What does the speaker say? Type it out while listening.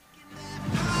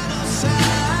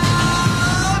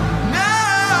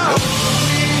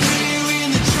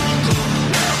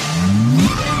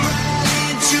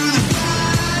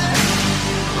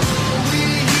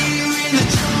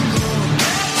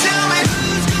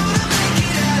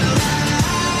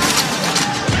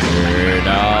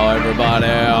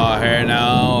everybody. Oh, hey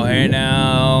now, hey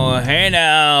now, hey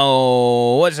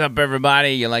now. What's up,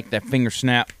 everybody? You like that finger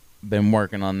snap? Been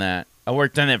working on that. I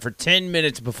worked on it for 10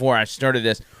 minutes before I started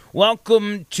this.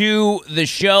 Welcome to the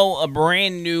show, a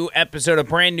brand new episode, a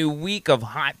brand new week of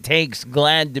hot takes.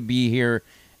 Glad to be here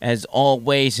as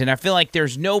always. And I feel like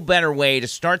there's no better way to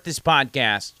start this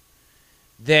podcast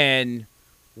than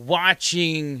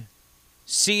watching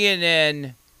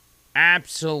CNN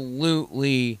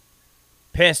absolutely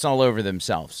piss all over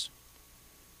themselves.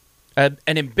 An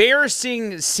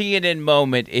embarrassing CNN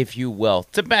moment, if you will.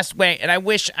 It's the best way, and I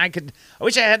wish I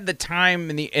had the time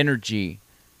and the energy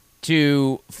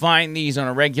to find these on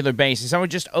a regular basis. I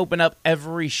would just open up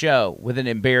every show with an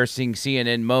embarrassing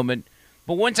CNN moment.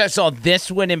 But once I saw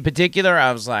this one in particular,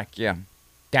 I was like, yeah,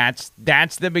 that's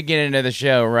the beginning of the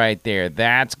show right there.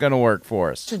 That's going to work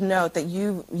for us. To note that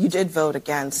you did vote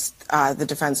against the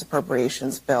defense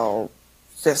appropriations bill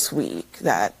this week.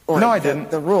 No, I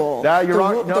didn't. The rule. You're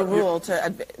wrong. The rule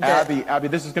to Abby,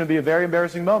 this is going to be a very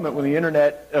embarrassing moment when the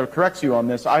internet corrects you on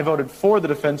this. I voted for the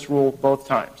defense rule both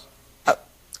times.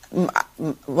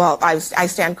 Well, I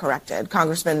stand corrected.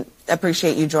 Congressman,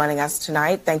 appreciate you joining us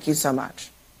tonight. Thank you so much.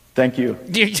 Thank you.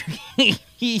 Look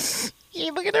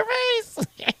at her face.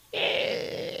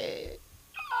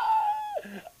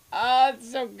 Oh,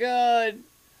 it's so good.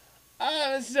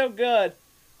 Oh, it's so good.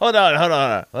 Hold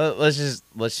on.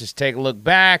 Let's just take a look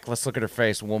back. Let's look at her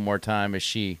face one more time as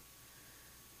she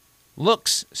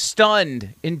looks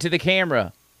stunned into the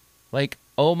camera. Like,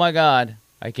 oh my God,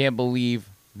 I can't believe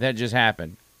that just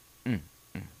happened.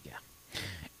 Yeah.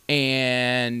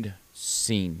 And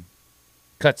scene.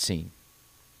 Cut scene.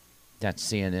 That's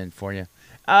CNN for you.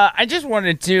 I just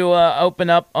wanted to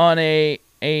open up on a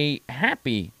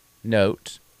happy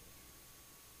note,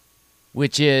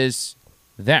 which is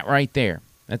that right there.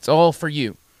 That's all for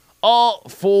you. All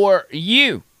for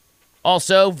you.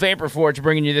 Also, Vapor Forge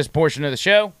bringing you this portion of the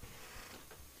show.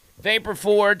 Vapor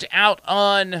Forge out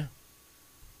on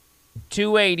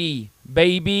 280,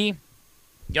 baby.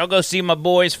 Y'all go see my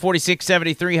boys,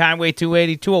 4673 Highway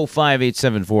 280,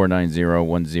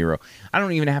 205-874-9010. I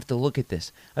don't even have to look at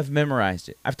this. I've memorized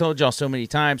it. I've told y'all so many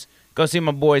times. Go see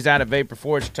my boys out at Vapor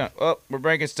Forge. We're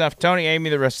breaking stuff. Tony, Amy,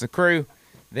 the rest of the crew,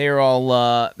 they're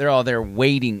all there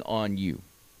waiting on you.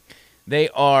 They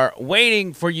are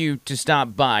waiting for you to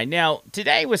stop by. Now,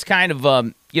 today was kind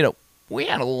of, we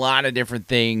had a lot of different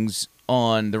things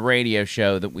on the radio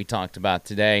show that we talked about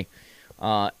today.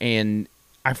 And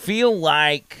I feel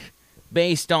like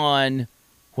based on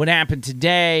what happened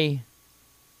today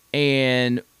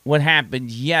and what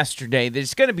happened yesterday, that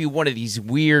it's going to be one of these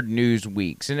weird news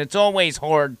weeks. And it's always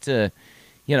hard to,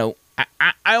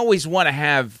 I always want to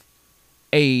have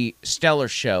a stellar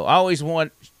show. I always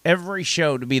want every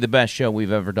show to be the best show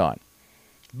we've ever done.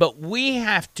 But we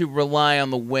have to rely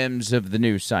on the whims of the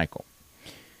news cycle.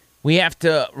 We have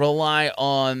to rely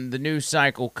on the news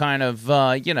cycle kind of,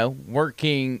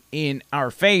 working in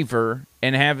our favor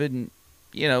and having,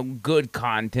 good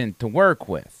content to work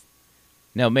with.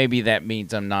 Now, maybe that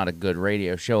means I'm not a good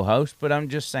radio show host, but I'm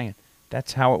just saying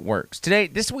that's how it works.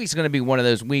 This week's going to be one of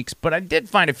those weeks, but I did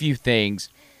find a few things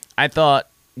I thought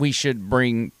we should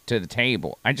bring to the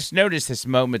table. I just noticed this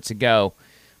moments ago,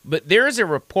 but there is a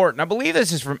report, and I believe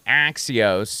this is from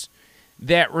Axios,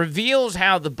 that reveals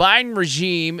how the Biden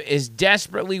regime is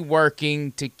desperately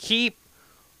working to keep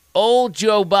old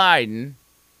Joe Biden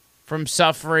from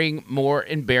suffering more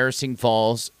embarrassing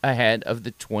falls ahead of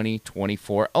the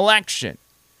 2024 election.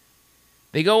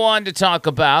 They go on to talk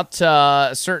about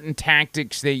certain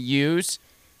tactics they use,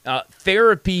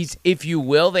 therapies, if you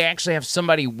will. They actually have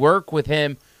somebody work with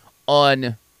him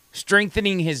on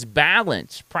strengthening his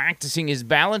balance, practicing his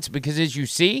balance, because as you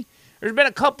see, there's been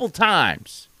a couple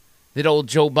times that old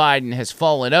Joe Biden has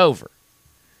fallen over.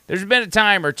 There's been a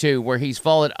time or two where he's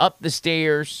fallen up the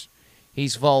stairs,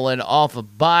 he's fallen off a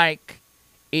bike.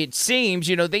 It seems,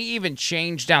 they even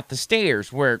changed out the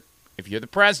stairs where if you're the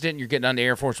president, you're getting on the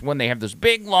Air Force One, they have those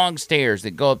big, long stairs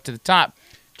that go up to the top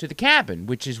to the cabin,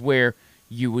 which is where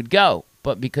you would go.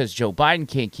 But because Joe Biden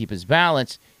can't keep his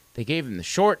balance, they gave him the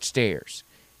short stairs.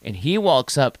 And he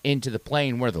walks up into the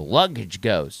plane where the luggage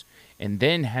goes and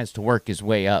then has to work his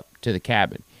way up to the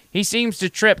cabin. He seems to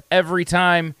trip every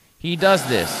time he does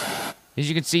this. As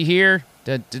you can see here,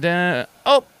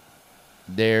 oh,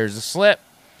 there's a slip.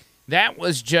 That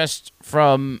was just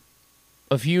from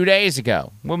a few days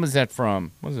ago. When was that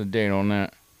from? What was the date on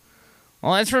that?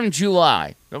 Well, that's from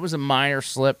July. That was a minor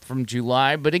slip from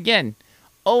July. But again,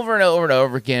 over and over and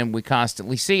over again, we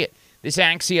constantly see it. This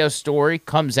Axios story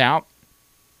comes out,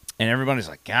 and everybody's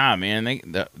like, God, man,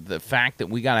 the fact that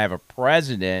we got to have a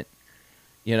president,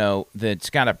 that's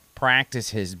got to practice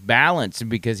his balance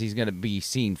because he's going to be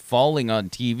seen falling on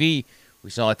TV. We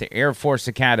saw at the Air Force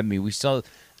Academy. We saw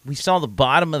the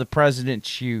bottom of the president's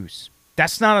shoes.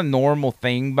 That's not a normal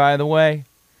thing, by the way,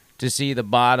 to see the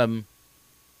bottom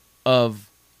of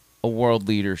a world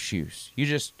leader's shoes.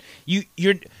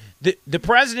 The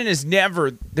president is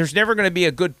never, there's never going to be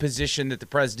a good position that the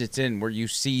president's in where you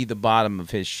see the bottom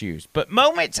of his shoes. But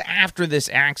moments after this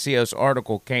Axios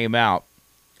article came out,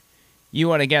 you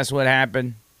want to guess what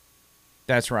happened?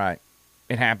 That's right.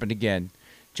 It happened again.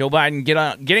 Joe Biden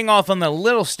getting off on the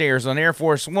little stairs on Air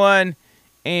Force One,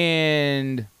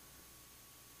 and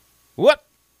whoop,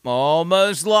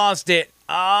 almost lost it.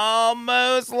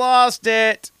 Almost lost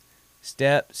it.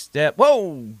 Step.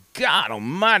 Whoa, God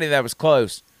almighty, that was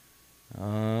close.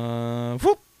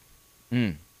 Whoop.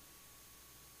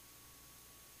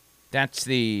 That's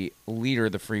the leader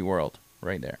of the free world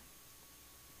right there.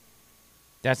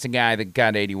 That's the guy that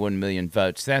got 81 million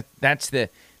votes. That's the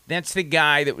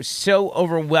guy that was so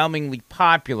overwhelmingly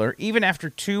popular, even after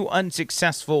 2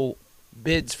 unsuccessful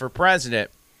bids for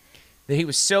president, that he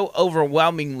was so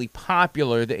overwhelmingly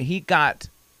popular that he got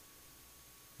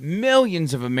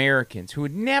millions of Americans who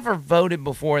had never voted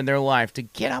before in their life to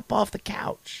get up off the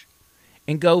couch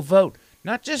and go vote.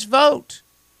 Not just vote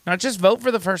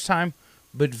for the first time,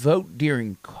 but vote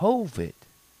during COVID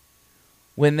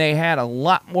when they had a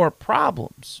lot more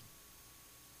problems.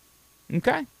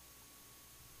 Okay?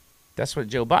 That's what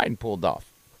Joe Biden pulled off.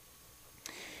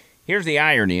 Here's the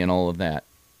irony in all of that.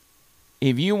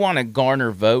 If you want to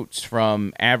garner votes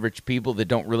from average people that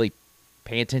don't really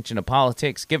pay attention to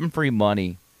politics, give them free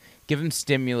money, give them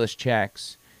stimulus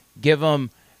checks, give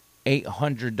them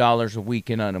 $800 a week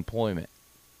in unemployment.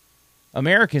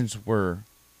 Americans were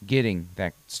getting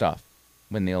that stuff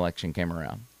when the election came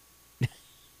around.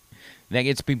 That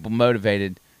gets people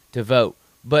motivated to vote,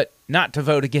 but not to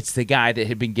vote against the guy that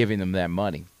had been giving them that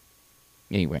money.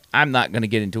 Anyway, I'm not going to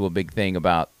get into a big thing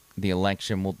about the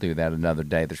election. We'll do that another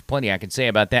day. There's plenty I can say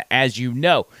about that, as you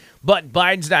know. But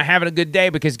Biden's not having a good day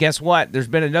because guess what? There's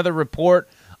been another report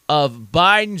of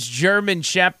Biden's German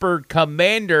Shepherd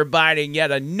Commander biting yet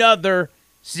another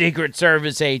Secret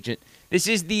Service agent. This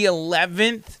is the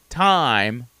 11th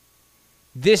time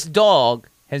this dog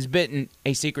has bitten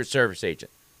a Secret Service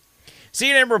agent.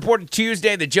 CNN reported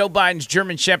Tuesday that Joe Biden's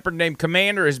German Shepherd named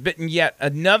Commander has bitten yet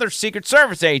another Secret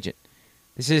Service agent.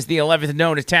 This is the 11th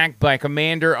known attack by a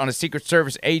commander on a Secret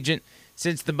Service agent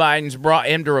since the Bidens brought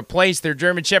him to replace their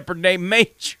German Shepherd named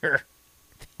Major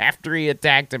after he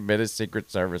attacked him at a Secret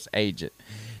Service agent.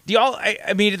 Do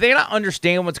they not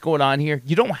understand what's going on here?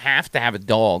 You don't have to have a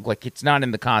dog. Like, it's not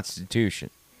in the Constitution.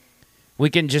 We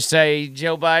can just say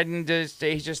Joe Biden,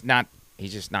 he's just not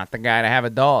the guy to have a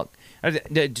dog.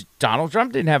 Donald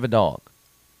Trump didn't have a dog.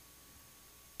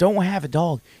 Don't have a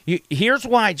dog. Here's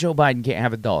why Joe Biden can't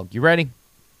have a dog. You ready?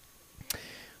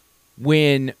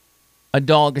 When a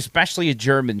dog, especially a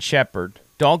German Shepherd,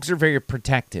 dogs are very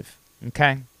protective,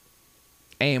 okay?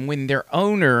 And when their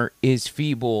owner is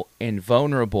feeble and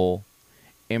vulnerable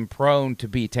and prone to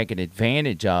be taken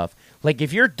advantage of, like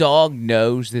if your dog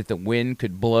knows that the wind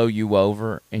could blow you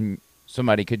over and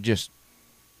somebody could just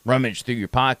rummage through your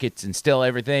pockets and steal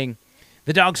everything,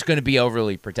 the dog's going to be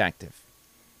overly protective.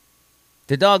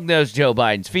 The dog knows Joe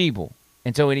Biden's feeble.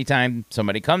 And so anytime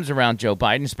somebody comes around Joe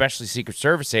Biden, especially Secret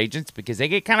Service agents, because they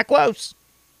get kind of close,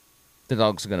 the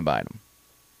dog's going to bite them.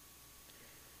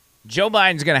 Joe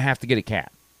Biden's going to have to get a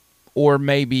cat. Or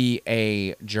maybe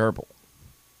a gerbil.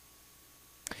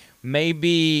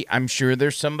 Maybe, I'm sure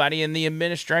there's somebody in the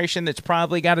administration that's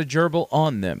probably got a gerbil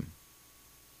on them.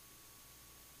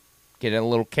 Get in a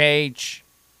little cage.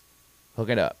 Hook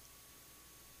it up.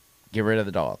 Get rid of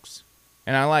the dogs.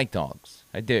 And I like dogs.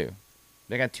 I do.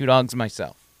 I got 2 dogs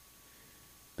myself.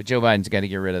 But Joe Biden's got to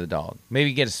get rid of the dog.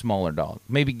 Maybe get a smaller dog.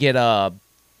 Maybe get not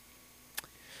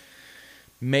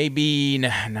a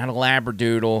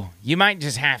Labradoodle. You might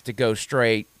just have to go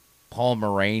straight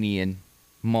Pomeranian,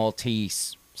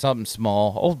 Maltese, something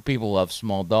small. Old people love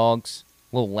small dogs.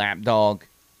 Little lap dog.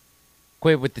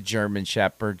 Quit with the German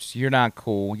Shepherds. You're not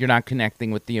cool. You're not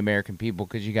connecting with the American people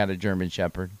because you got a German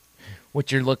Shepherd.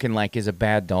 What you're looking like is a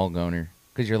bad dog owner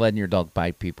because you're letting your dog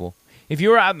bite people. If you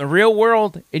were out in the real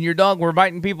world and your dog were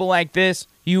biting people like this,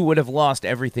 you would have lost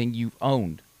everything you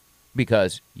owned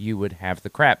because you would have the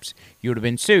craps. You would have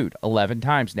been sued 11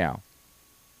 times now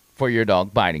for your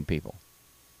dog biting people.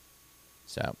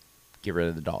 So, get rid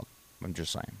of the dog. I'm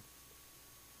just saying.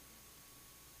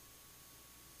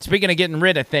 Speaking of getting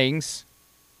rid of things,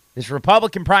 this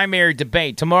Republican primary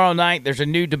debate. Tomorrow night, there's a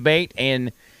new debate,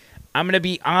 and I'm going to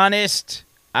be honest.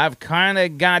 I've kind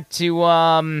of got to,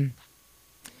 I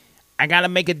got to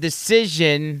make a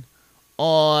decision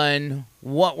on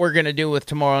what we're going to do with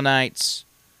tomorrow night's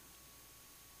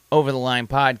Over the Line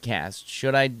podcast.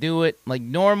 Should I do it like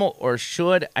normal, or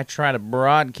should I try to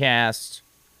broadcast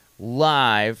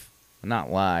live? Not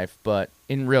live, but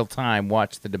in real time,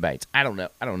 watch the debates. I don't know.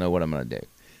 I don't know what I'm going to do.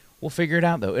 We'll figure it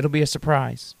out, though. It'll be a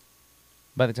surprise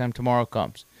by the time tomorrow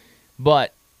comes.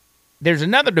 But there's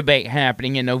another debate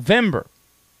happening in November.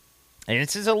 And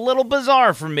this is a little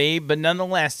bizarre for me, but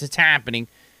nonetheless, it's happening.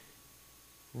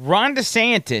 Ron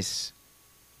DeSantis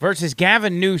versus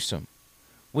Gavin Newsom,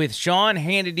 with Sean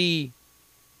Hannity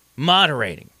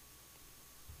moderating.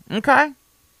 Okay.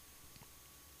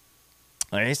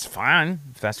 It's fine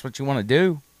if that's what you want to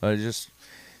do. It just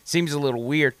seems a little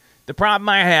weird. The problem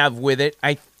I have with it,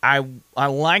 I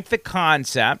like the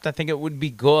concept. I think it would be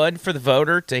good for the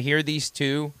voter to hear these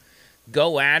two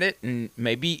go at it, and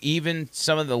maybe even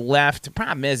some of the left. The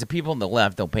problem is the people on the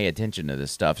left don't pay attention to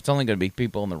this stuff. It's only going to be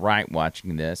people on the right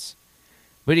watching this.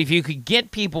 But if you could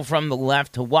get people from the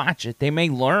left to watch it, they may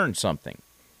learn something.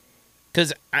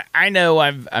 Because I know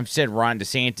I've said Ron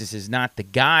DeSantis is not the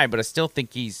guy, but I still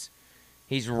think he's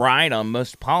right on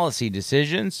most policy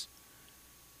decisions.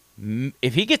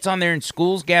 If he gets on there and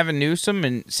schools Gavin Newsom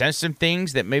and says some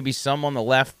things that maybe some on the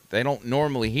left they don't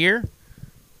normally hear,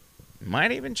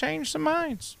 might even change some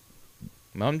minds.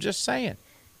 I'm just saying.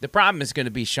 The problem is going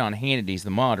to be Sean Hannity's the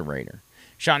moderator.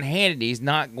 Sean Hannity's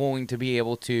not going to be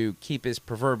able to keep his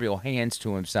proverbial hands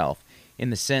to himself, in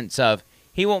the sense of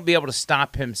he won't be able to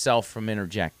stop himself from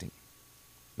interjecting.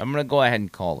 I'm going to go ahead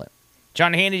and call it.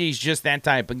 Sean Hannity's just that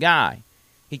type of guy.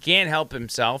 He can't help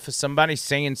himself. If somebody's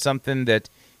saying something that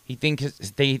he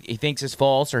thinks is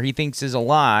false or he thinks is a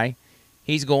lie,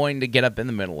 he's going to get up in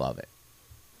the middle of it.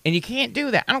 And you can't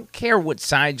do that. I don't care what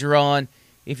side you're on.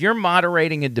 If you're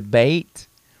moderating a debate,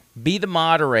 be the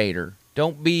moderator.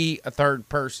 Don't be a third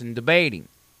person debating.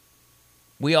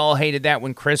 We all hated that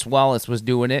when Chris Wallace was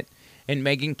doing it and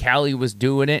Megyn Kelly was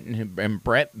doing it and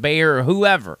Brett Baer or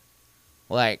whoever.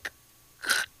 Like,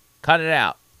 cut it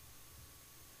out.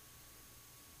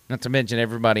 Not to mention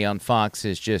everybody on Fox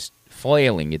is just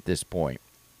flailing at this point.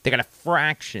 They got a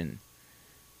fraction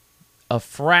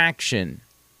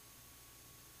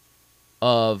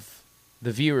of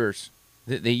the viewers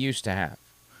that they used to have.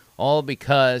 All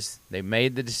because they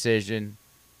made the decision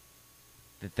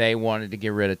that they wanted to get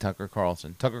rid of Tucker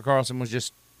Carlson. Tucker Carlson was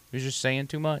just saying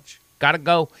too much. Gotta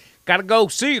go.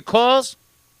 See you, cuz.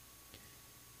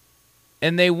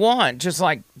 And they want, just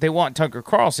like they want Tucker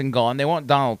Carlson gone, they want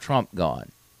Donald Trump gone.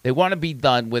 They want to be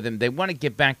done with him. They want to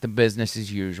get back to business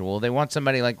as usual. They want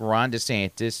somebody like Ron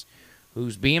DeSantis,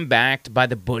 who's being backed by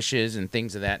the Bushes and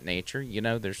things of that nature. You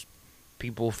know, there's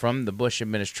people from the Bush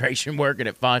administration working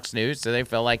at Fox News, so they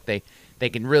feel like they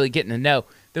can really get in the know.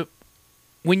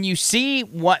 When you see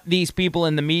what these people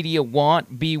in the media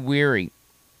want, be weary,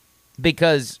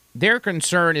 because their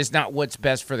concern is not what's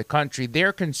best for the country.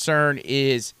 Their concern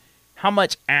is how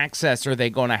much access are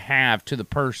they going to have to the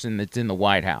person that's in the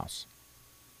White House.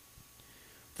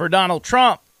 For Donald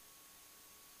Trump,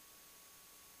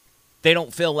 they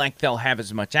don't feel like they'll have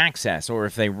as much access, or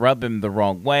if they rub him the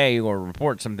wrong way or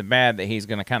report something bad, that he's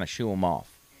going to kind of shoo him off.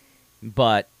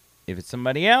 But if it's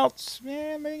somebody else,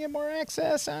 maybe get more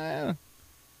access. They're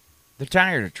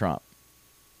tired of Trump.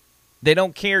 They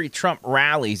don't carry Trump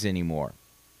rallies anymore.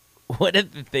 One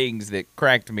of the things that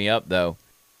cracked me up, though,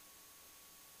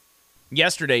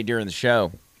 yesterday during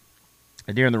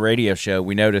the radio show,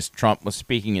 we noticed Trump was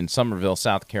speaking in Summerville,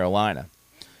 South Carolina.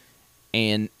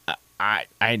 And I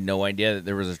had no idea that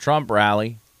there was a Trump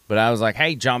rally, but I was like,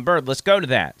 hey, John Bird, let's go to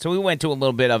that. So we went to a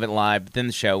little bit of it live, but then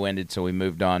the show ended, so we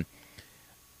moved on.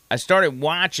 I started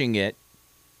watching it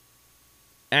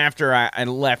after I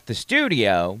left the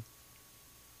studio,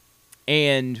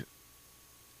 and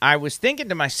I was thinking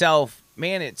to myself,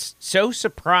 man, it's so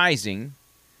surprising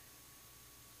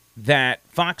that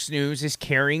Fox News is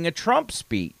carrying a Trump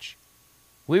speech.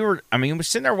 We're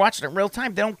sitting there watching it in real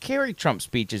time. They don't carry Trump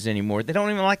speeches anymore. They don't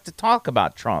even like to talk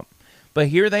about Trump. But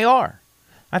here they are.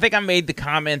 I think I made the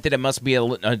comment that it must be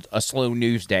a slow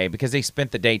news day because they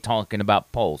spent the day talking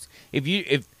about polls.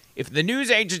 If the news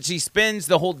agency spends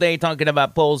the whole day talking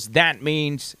about polls, that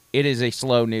means it is a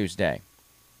slow news day.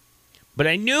 But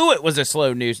I knew it was a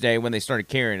slow news day when they started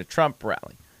carrying a Trump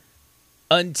rally.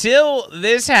 Until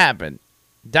this happened.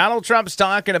 Donald Trump's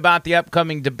talking about the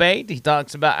upcoming debate. He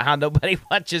talks about how nobody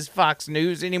watches Fox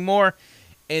News anymore.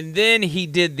 And then he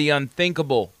did the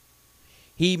unthinkable.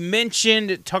 He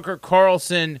mentioned Tucker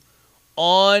Carlson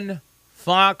on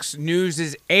Fox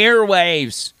News'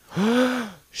 airwaves.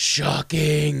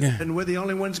 Shocking. And we're the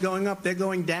only ones going up. They're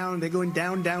going down. They're going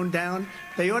down, down, down.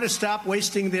 They ought to stop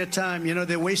wasting their time. You know,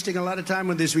 they're wasting a lot of time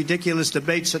with these ridiculous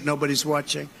debates that nobody's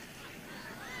watching.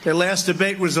 Their last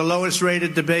debate was the lowest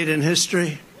rated debate in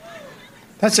history.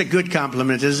 That's a good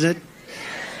compliment, isn't it?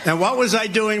 And what was I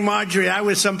doing, Marjorie? I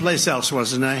was someplace else,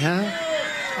 wasn't I, huh?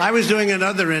 I was doing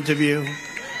another interview.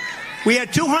 We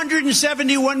had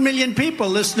 271 million people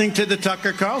listening to the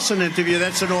Tucker Carlson interview.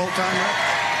 That's an all-time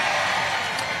record.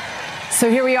 So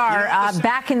here we are,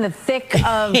 back in the thick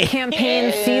of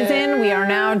campaign season. We are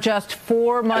now just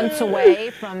 4 months away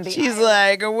from the... She's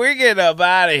like, we're getting up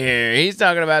out of here. He's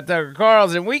talking about Tucker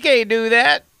Carlson. We can't do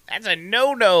that. That's a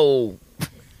no-no.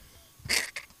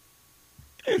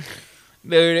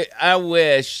 Dude, I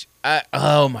wish...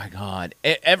 oh, my God.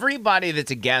 Everybody that's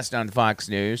a guest on Fox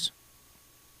News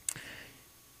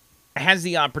has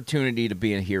the opportunity to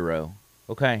be a hero,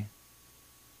 okay?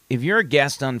 If you're a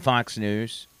guest on Fox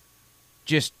News...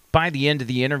 just by the end of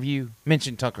the interview,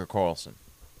 mention Tucker Carlson.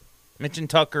 Mention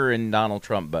Tucker and Donald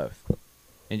Trump both.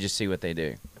 And just see what they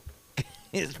do.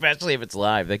 Especially if it's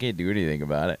live. They can't do anything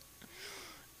about it.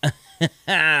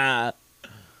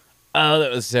 Oh,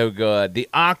 that was so good. The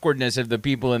awkwardness of the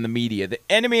people in the media. The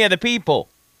enemy of the people.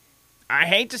 I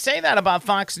hate to say that about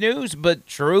Fox News, but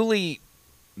truly,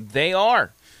 they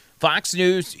are. Fox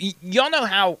News, y'all know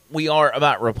how we are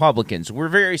about Republicans. We're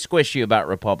very squishy about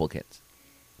Republicans.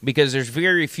 Because there's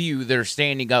very few that are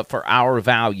standing up for our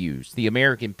values, the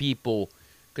American people,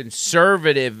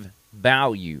 conservative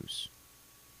values.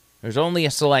 There's only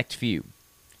a select few.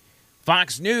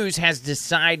 Fox News has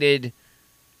decided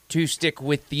to stick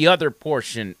with the other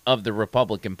portion of the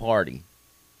Republican Party.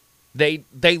 They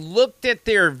looked at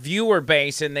their viewer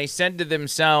base and they said to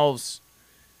themselves,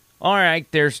 all right,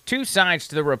 there's two sides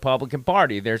to the Republican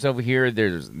Party. There's over here,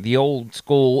 there's the old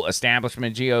school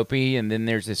establishment GOP, and then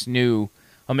there's this new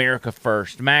America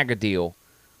First MAGA deal.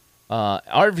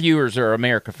 Our viewers are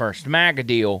America First MAGA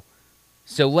deal,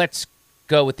 so let's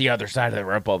go with the other side of the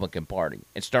Republican Party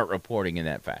and start reporting in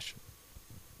that fashion.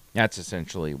 That's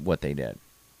essentially what they did.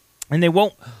 And they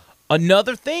won't...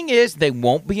 Another thing is they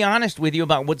won't be honest with you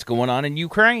about what's going on in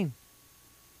Ukraine.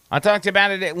 I talked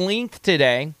about it at length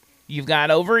today. You've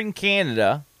got over in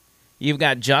Canada, you've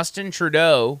got Justin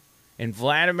Trudeau and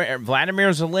Vladimir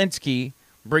Zelensky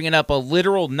bringing up a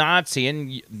literal Nazi,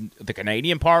 and the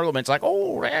Canadian Parliament's like,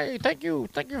 oh, hey, thank you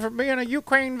for being a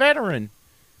Ukraine veteran.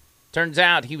 Turns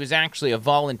out he was actually a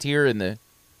volunteer in the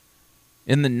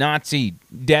Nazi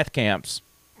death camps,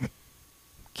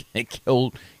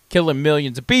 killing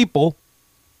millions of people,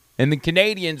 and the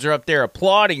Canadians are up there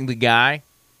applauding the guy.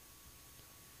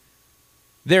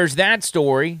 There's that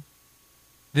story.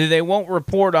 They won't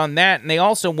report on that, and they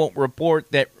also won't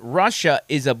report that Russia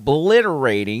is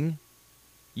obliterating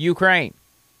Ukraine.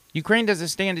 Ukraine doesn't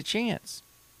stand a chance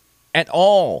at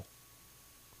all.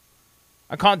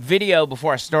 I caught video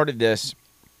before I started this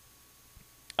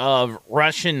of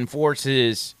Russian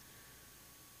forces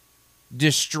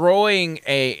destroying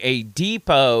a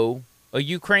depot, a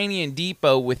Ukrainian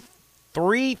depot with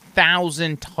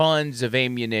 3,000 tons of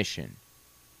ammunition.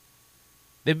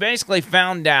 They basically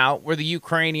found out where the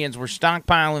Ukrainians were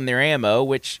stockpiling their ammo,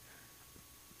 which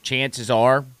chances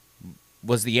are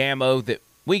was the ammo that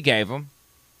we gave them,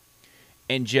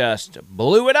 and just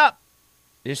blew it up.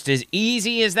 Just as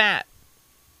easy as that.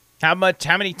 How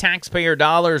many taxpayer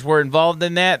dollars were involved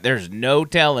in that? There's no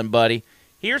telling, buddy.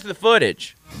 Here's the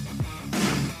footage.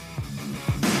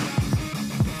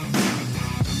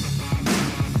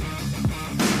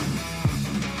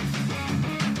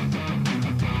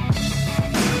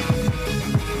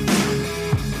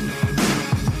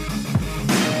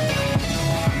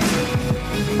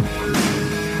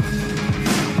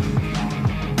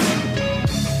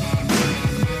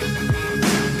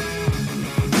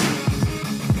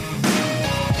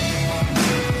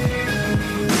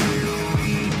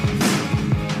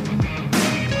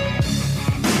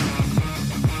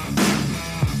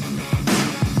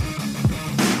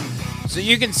 So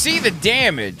you can see the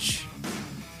damage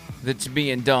that's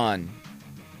being done.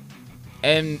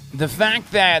 And the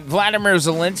fact that Vladimir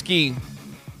Zelensky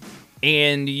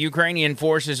and Ukrainian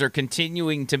forces are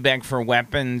continuing to beg for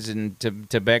weapons and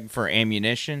to beg for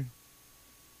ammunition,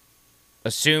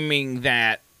 assuming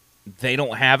that they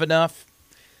don't have enough,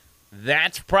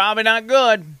 that's probably not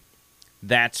good.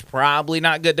 That's probably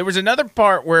not good. There was another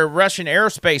part where Russian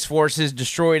aerospace forces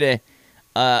destroyed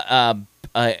a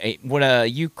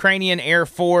Ukrainian Air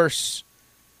Force,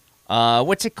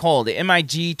 what's it called? The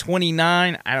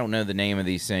MiG-29? I don't know the name of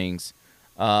these things.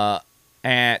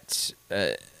 At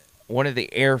one of the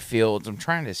airfields. I'm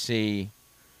trying to see.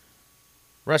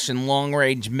 Russian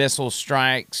long-range missile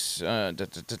strikes.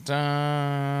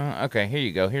 Okay, here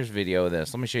you go. Here's video of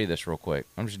this. Let me show you this real quick.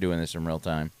 I'm just doing this in real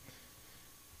time.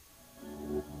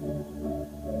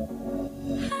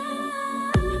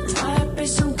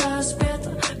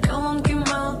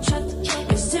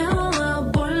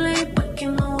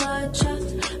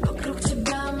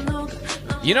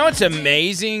 You know what's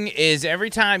amazing is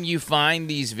every time you find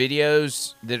these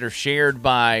videos that are shared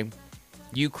by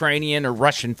Ukrainian or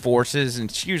Russian forces, and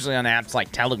it's usually on apps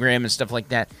like Telegram and stuff like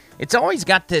that, it's always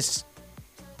got this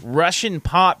Russian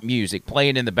pop music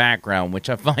playing in the background, which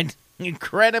I find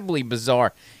incredibly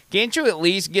bizarre. Can't you at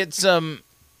least get some,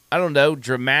 I don't know,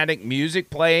 dramatic music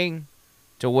playing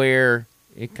to where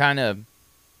it kind of,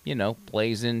 you know,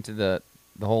 plays into the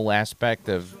whole aspect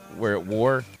of we're at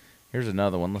war? Here's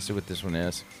another one. Let's see what this one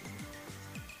is.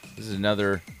 This is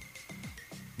another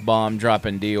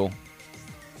bomb-dropping deal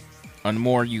on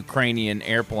more Ukrainian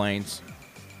airplanes.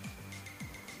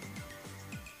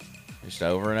 Just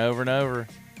over and over and over.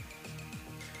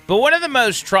 But one of the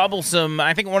most troublesome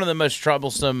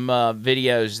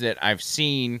videos that I've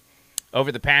seen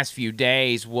over the past few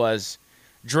days was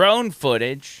drone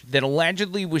footage that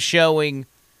allegedly was showing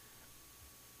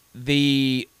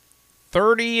the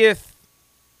 30th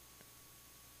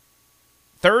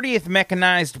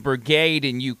Mechanized Brigade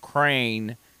in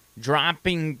Ukraine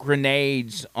dropping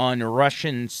grenades on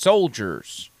Russian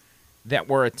soldiers that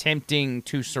were attempting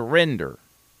to surrender,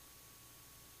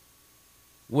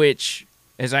 which,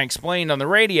 as I explained on the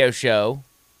radio show,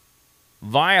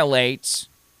 violates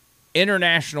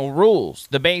international rules,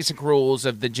 the basic rules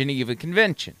of the Geneva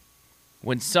Convention.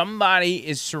 When somebody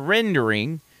is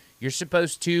surrendering, you're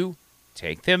supposed to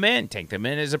take them in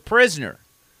as a prisoner.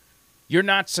 You're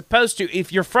not supposed to,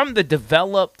 if you're from the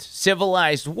developed,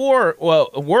 civilized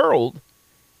world,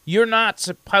 you're not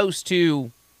supposed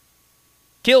to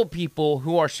kill people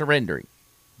who are surrendering.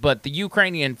 But the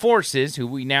Ukrainian forces, who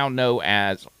we now know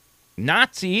as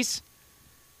Nazis,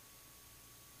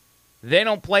 they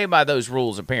don't play by those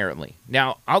rules, apparently.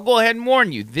 Now, I'll go ahead and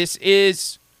warn you, this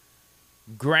is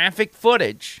graphic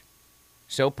footage,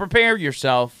 so prepare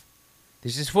yourself.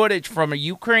 This is footage from a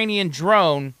Ukrainian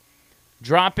drone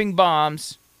dropping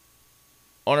bombs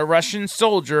on a Russian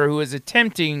soldier who is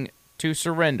attempting to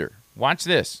surrender. Watch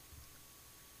this.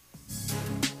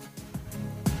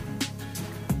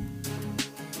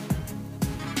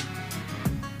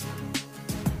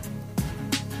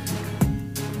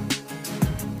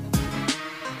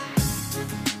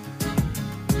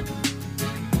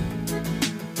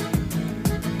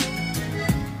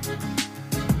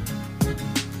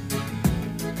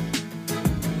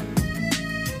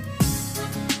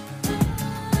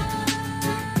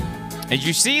 As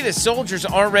you see, the soldier's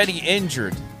already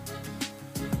injured.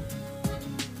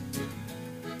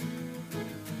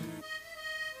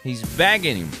 He's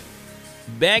begging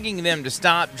them to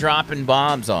stop dropping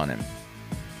bombs on him.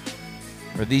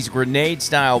 Or these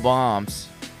grenade-style bombs.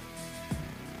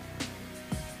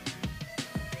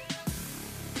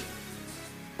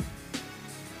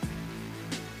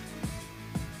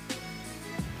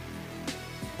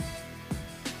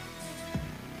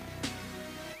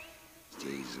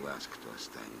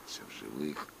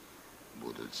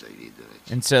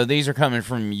 And so these are coming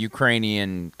from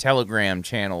Ukrainian Telegram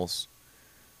channels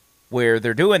where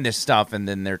they're doing this stuff and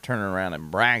then they're turning around and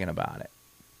bragging about it.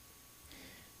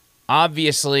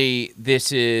 Obviously,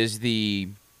 this is the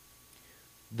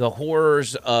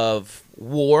horrors of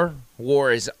war.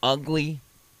 War is ugly.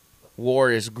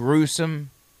 War is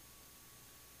gruesome.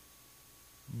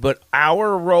 But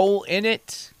our role in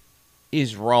it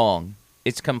is wrong.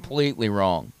 It's completely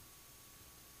wrong.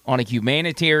 On a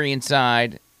humanitarian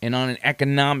side and on an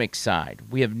economic side,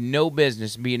 we have no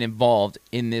business being involved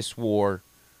in this war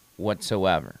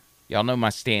whatsoever. Y'all know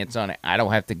my stance on it. I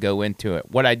don't have to go into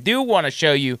it. What I do want to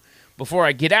show you before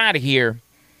I get out of here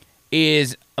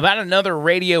is about another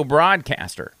radio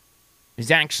broadcaster. He's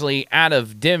actually out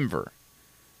of Denver.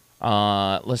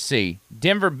 Let's see.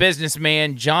 Denver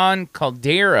businessman John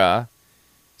Caldera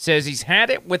says he's had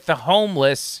it with the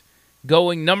homeless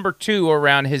going number 2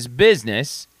 around his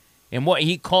business. In what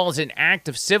he calls an act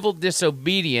of civil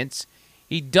disobedience,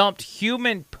 he dumped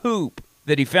human poop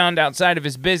that he found outside of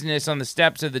his business on the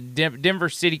steps of the Denver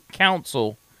City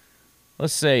Council.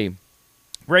 Let's see.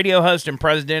 Radio host and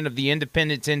president of the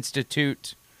Independence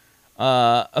Institute.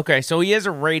 Okay, so he is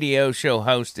a radio show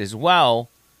host as well,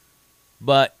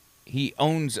 but he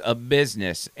owns a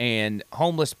business, and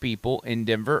homeless people in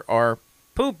Denver are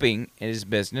pooping in his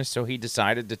business, so he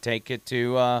decided to take it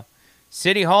to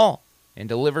City Hall and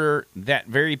deliver that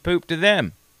very poop to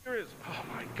them. There is, oh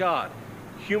my God,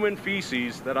 human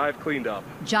feces that I've cleaned up.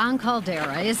 John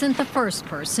Caldera isn't the first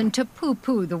person to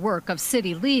poo-poo the work of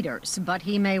city leaders, but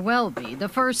he may well be the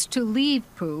first to leave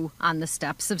poo on the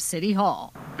steps of City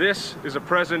Hall. This is a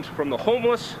present from the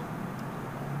homeless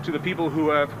to the people who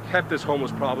have kept this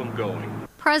homeless problem going.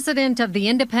 President of the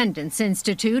Independence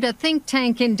Institute, a think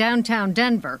tank in downtown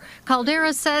Denver,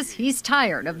 Caldera says he's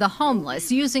tired of the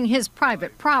homeless using his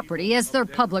private property as their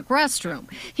public restroom.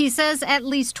 He says at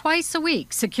least twice a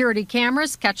week, security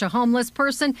cameras catch a homeless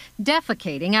person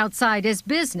defecating outside his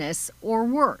business or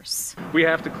worse. We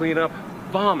have to clean up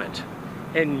vomit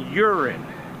and urine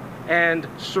and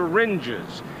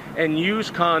syringes and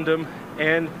used condom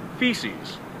and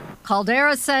feces.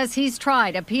 Caldera says he's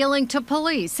tried appealing to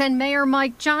police and Mayor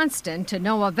Mike Johnston to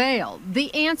no avail.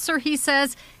 The answer, he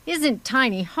says, isn't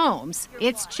tiny homes,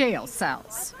 it's jail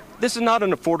cells. This is not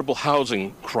an affordable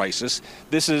housing crisis.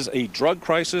 This is a drug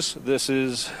crisis. This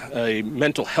is a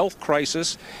mental health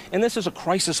crisis. And this is a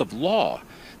crisis of law,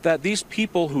 that these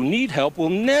people who need help will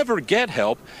never get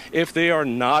help if they are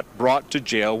not brought to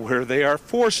jail where they are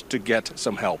forced to get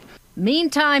some help.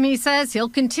 Meantime, he says he'll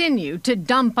continue to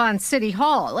dump on City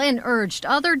Hall and urged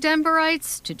other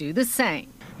Denverites to do the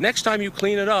same. Next time you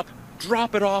clean it up,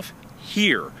 drop it off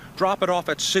here. Drop it off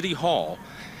at City Hall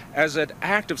as an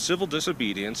act of civil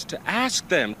disobedience to ask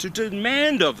them, to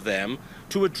demand of them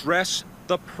to address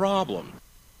the problem.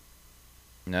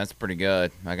 That's pretty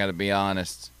good. I got to be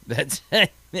honest. That's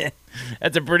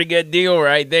a pretty good deal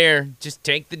right there. Just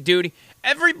take the duty.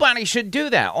 Everybody should do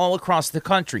that all across the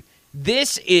country.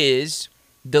 This is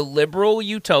the liberal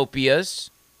utopias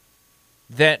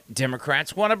that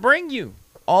Democrats want to bring you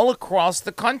all across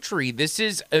the country. This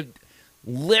is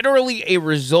literally a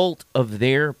result of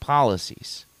their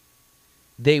policies.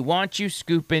 They want you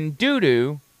scooping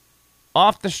doo-doo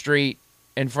off the street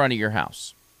in front of your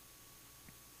house.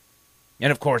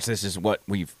 And, of course, this is what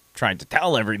we've tried to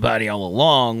tell everybody all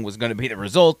along was going to be the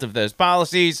result of those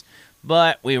policies,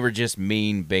 but we were just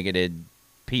mean, bigoted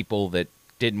people that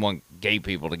didn't want gay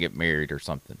people to get married or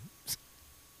something.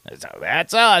 So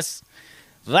that's us.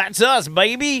 That's us,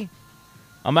 baby.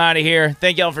 I'm out of here.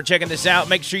 Thank y'all for checking this out.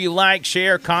 Make sure you like,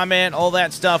 share, comment, all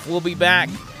that stuff. We'll be back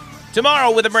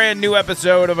tomorrow with a brand new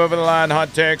episode of Over the Line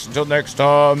Hot Takes. Until next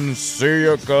time, see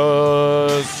ya,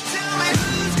 cuz.